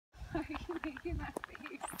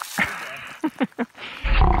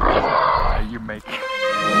You make.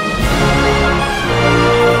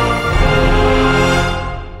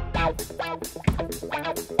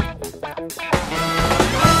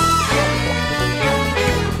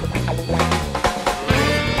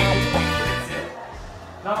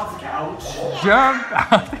 Not off the couch. Jump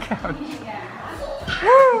off the couch.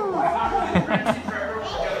 Woo!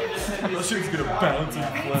 That shit's gonna bounce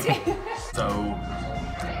and flip. So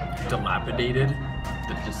dilapidated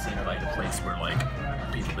that just seemed like a place where like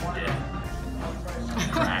people been dead.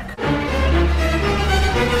 Crack.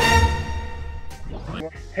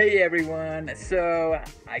 Hey everyone, so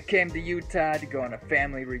I came to Utah to go on a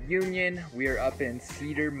family reunion. We are up in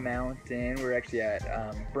Cedar Mountain. We're actually at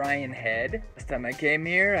Bryan Head. Last time I came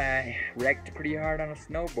here, I wrecked pretty hard on a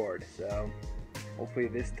snowboard, so hopefully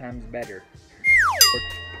this time's better.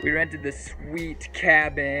 We rented this sweet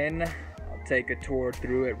cabin. I'll take a tour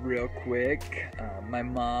through it real quick. My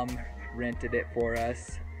mom rented it for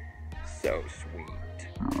us. So sweet.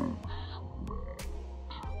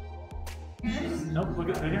 Nope, look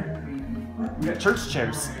at right here. We got church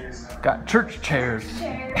chairs. Got church chairs.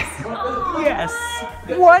 Yes.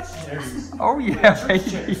 What? Oh yeah,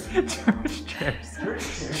 baby. Church chairs.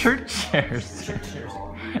 Church chairs.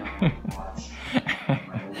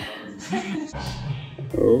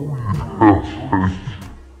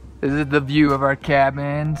 This is the view of our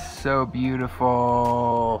cabin. So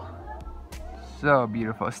beautiful. So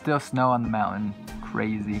beautiful. Still snow on the mountain.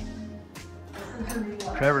 Crazy.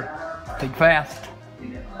 Trevor. Think fast.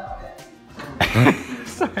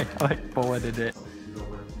 Sorry, I like bulleted it.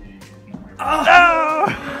 Oh!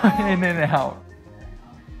 In and out.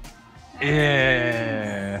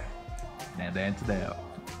 Yeah. Now dance it out.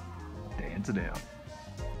 Dance it out.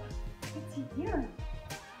 What's he doing?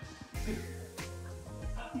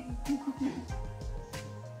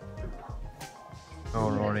 Oh,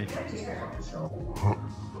 Rory.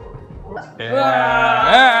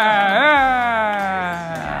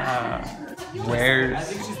 Where's I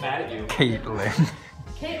think she's mad at you. Caitlin?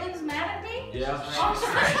 Caitlin's mad at me? Yeah.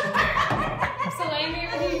 So I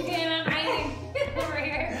knew you came out hiding over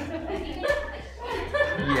here.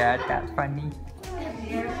 Yeah, that's funny.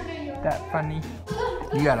 That's funny.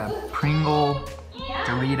 You got a Pringle,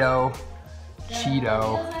 Dorito,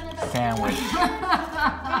 Cheeto sandwich.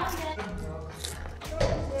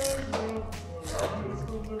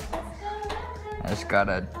 I just got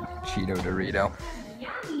a Cheeto Dorito.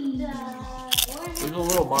 There's a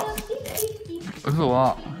little much. There's a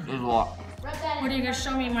lot. There's a lot. What are you gonna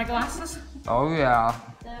show me my glasses? Oh yeah.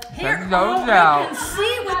 Here, Check those out. I can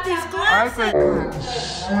see with these I glasses.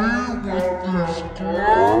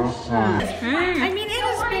 see. I mean, it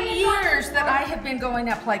has been years that I have been going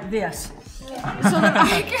up like this, so that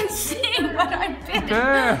I can see what I've been.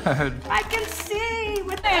 Good. I can see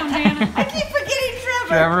what I keep forgetting Trevor.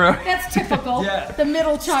 Trevor. That's typical. Yeah. The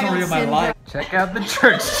middle child Story of my syndrome. life. Check out the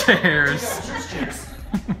church chairs.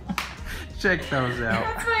 Check those out.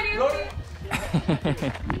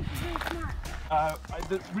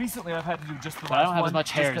 Recently I've had to do just the last one. I don't have as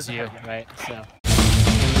much hair as you, right? So.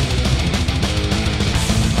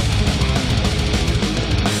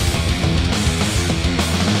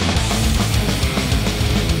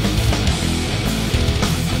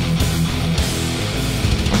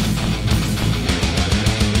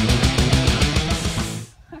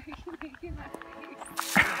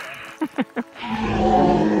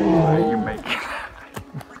 What are you making?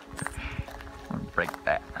 I'm gonna break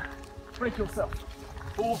that. Break yourself.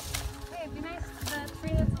 Oh. Hey, it'd be nice to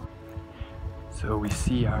treat us. So we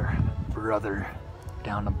see our brother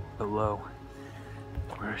down below.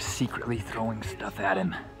 We're secretly throwing stuff at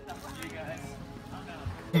him.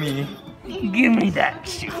 Me. Give me that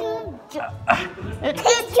shoe.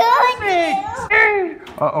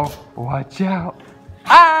 Uh-oh, watch out.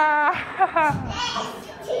 Ah!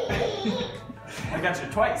 I got you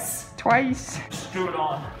twice. Twice. Screw it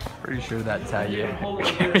on. Pretty sure that's how you Hold it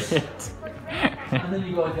carry like this. it. And then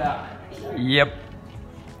you go like that. Yep.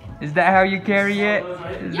 Is that how you carry it?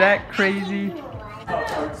 Is that crazy?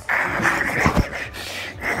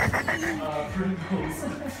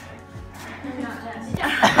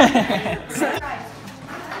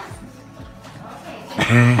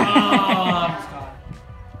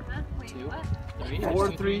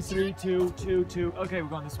 Four, three, three, two, two, two. Okay, we're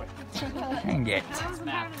going this way. Dang it.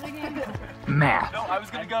 Math. Math. No, I was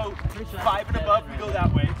gonna go 5 and above. We go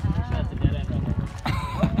that way.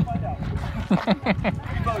 We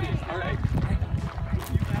voted. All right.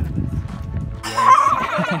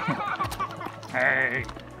 Hey.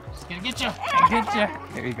 Just gonna get you. Get ya.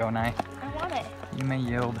 There you go, Nye. I want it. You may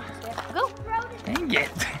yield. Go. Dang it.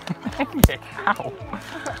 Ow.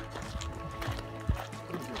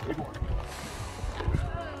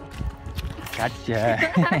 Gotcha.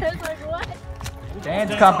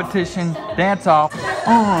 Dance competition, dance off.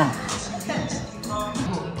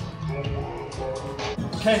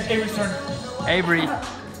 Okay, Avery's turn. Avery.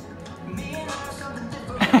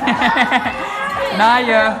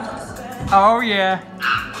 Naya. Oh yeah.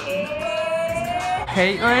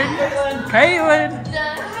 Caitlin. Caitlin.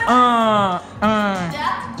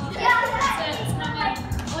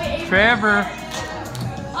 Trevor.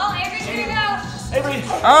 Oh, Avery's gonna go. Avery.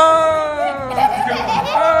 Oh.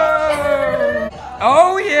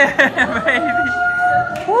 Oh yeah, baby.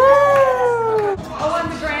 Woo. Oh, on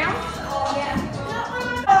the ground?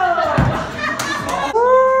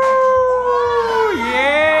 Woo,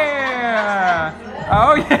 yeah.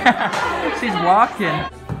 Oh yeah. She's walking.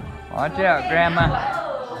 Watch out, Grandma.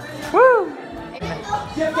 Woo.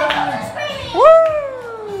 Woo.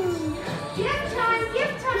 Gift time,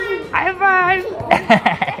 gift time. High five.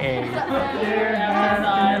 Hey.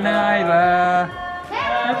 Nyla.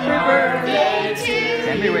 Happy birthday to you.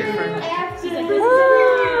 Let me wait for her.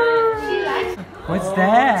 What's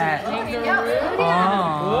that?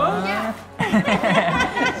 Aww.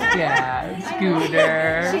 Yeah,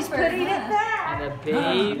 Scooter. She's putting it back. And a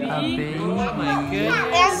baby. A baby. Oh my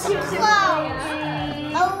goodness. And some clothes.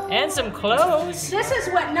 Oh. And some clothes. This is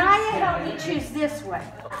what Naya helped me choose this way.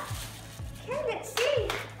 Let's see.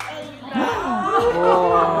 Aww.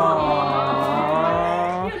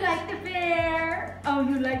 You like the bear. Oh,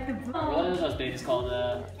 you like the What are those babies called?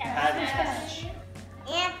 Paddler's Patch.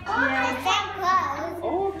 And some clothes.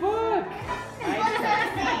 Oh, book.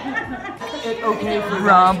 It's okay for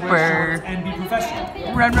Romper. and be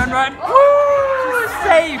professional. Run, run, run. Woo!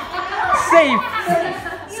 Safe.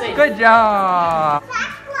 Safe. Good job. So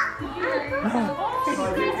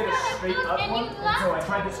I did get a straight up one, so I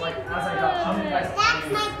tried this like as I got hung. That's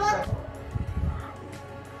my book.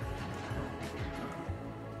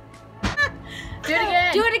 Do it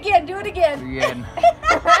again. Do it again. Do it again. Again.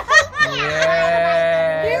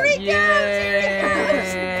 Yeah. Here we go.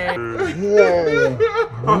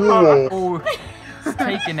 Oh, it's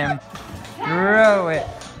taking him. Throw it.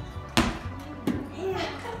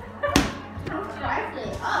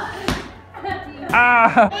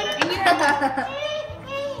 Ah.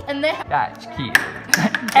 And then. That's cute.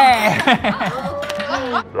 Hey.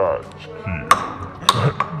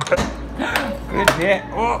 Good hit.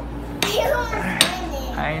 Oh.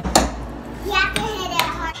 Nice. You have to hit it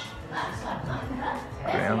hard.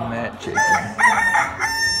 Grab that chicken.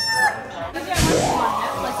 It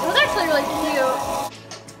was actually really cute.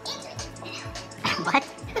 What?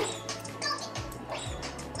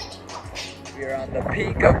 We're on the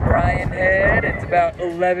peak of Brian Head. It's about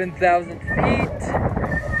 11,000 feet.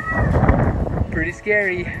 Pretty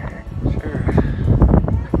scary. Sure.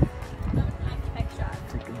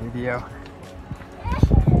 Take a video.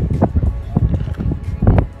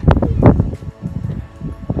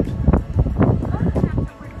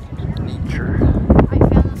 Nature. I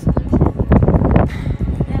found the solution.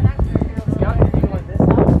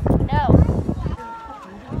 No.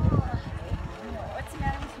 What's the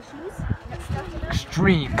matter with your shoes? You got stuff in them?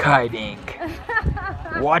 Extreme kiting.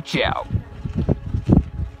 Watch out.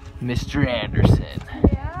 Mr. Anderson.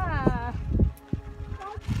 Yeah.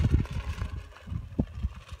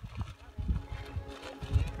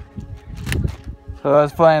 So I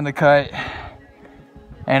was flying the kite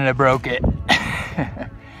and I broke it.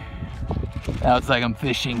 Now it's like I'm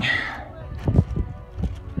fishing.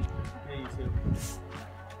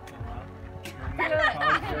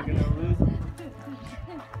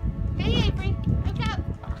 Hey, Avery, look up.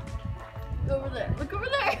 Look over there. Look over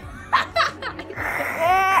there.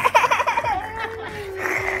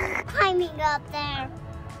 Climbing up there.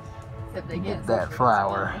 Get that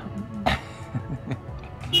flower.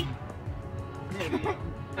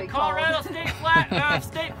 The Colorado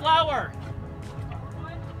State flower.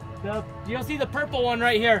 You'll see the purple one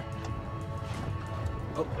right here.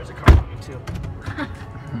 Oh, there's a car coming too.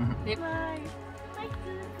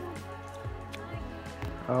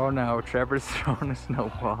 Oh no, Trevor's throwing a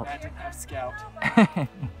snowball. Imagine have Scout.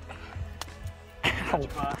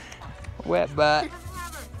 Ow. Wet butt.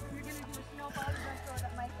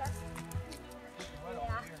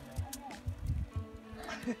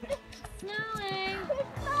 Snowing.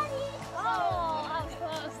 Oh, that was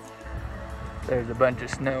close. There's a bunch of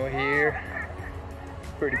snow here.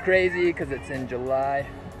 Pretty crazy because it's in July.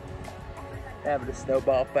 Having a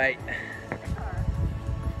snowball fight.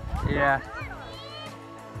 Yeah.